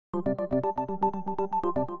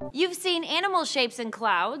You've seen animal shapes in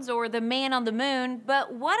clouds or the man on the moon,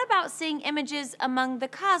 but what about seeing images among the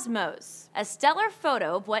cosmos? A stellar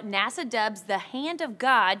photo of what NASA dubs the Hand of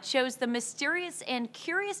God shows the mysterious and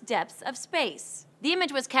curious depths of space. The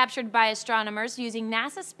image was captured by astronomers using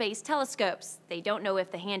NASA space telescopes. They don't know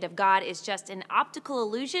if the Hand of God is just an optical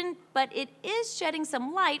illusion, but it is shedding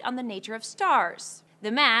some light on the nature of stars. The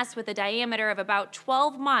mass, with a diameter of about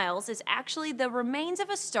 12 miles, is actually the remains of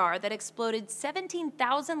a star that exploded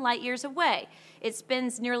 17,000 light years away. It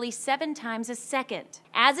spins nearly 7 times a second.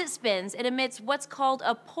 As it spins, it emits what's called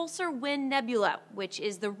a pulsar wind nebula, which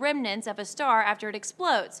is the remnants of a star after it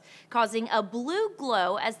explodes, causing a blue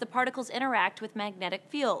glow as the particles interact with magnetic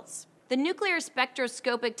fields. The Nuclear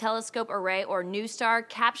Spectroscopic Telescope Array, or NuSTAR,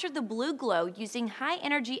 captured the blue glow using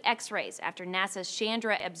high-energy X-rays after NASA's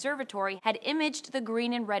Chandra observatory had imaged the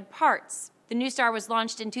green and red parts. The NuSTAR was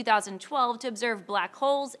launched in 2012 to observe black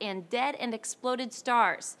holes and dead and exploded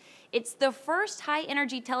stars. It's the first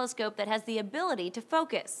high-energy telescope that has the ability to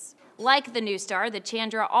focus. Like the NuSTAR, the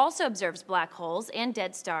Chandra also observes black holes and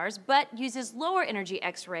dead stars, but uses lower energy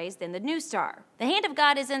X-rays than the NuSTAR. The Hand of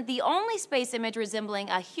God isn't the only space image resembling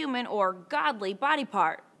a human or godly body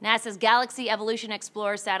part. NASA's Galaxy Evolution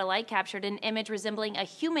Explorer satellite captured an image resembling a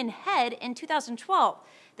human head in 2012.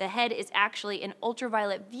 The head is actually an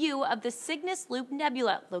ultraviolet view of the Cygnus Loop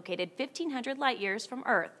Nebula, located 1,500 light years from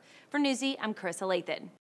Earth. For Newsy, I'm Carissa Lathan.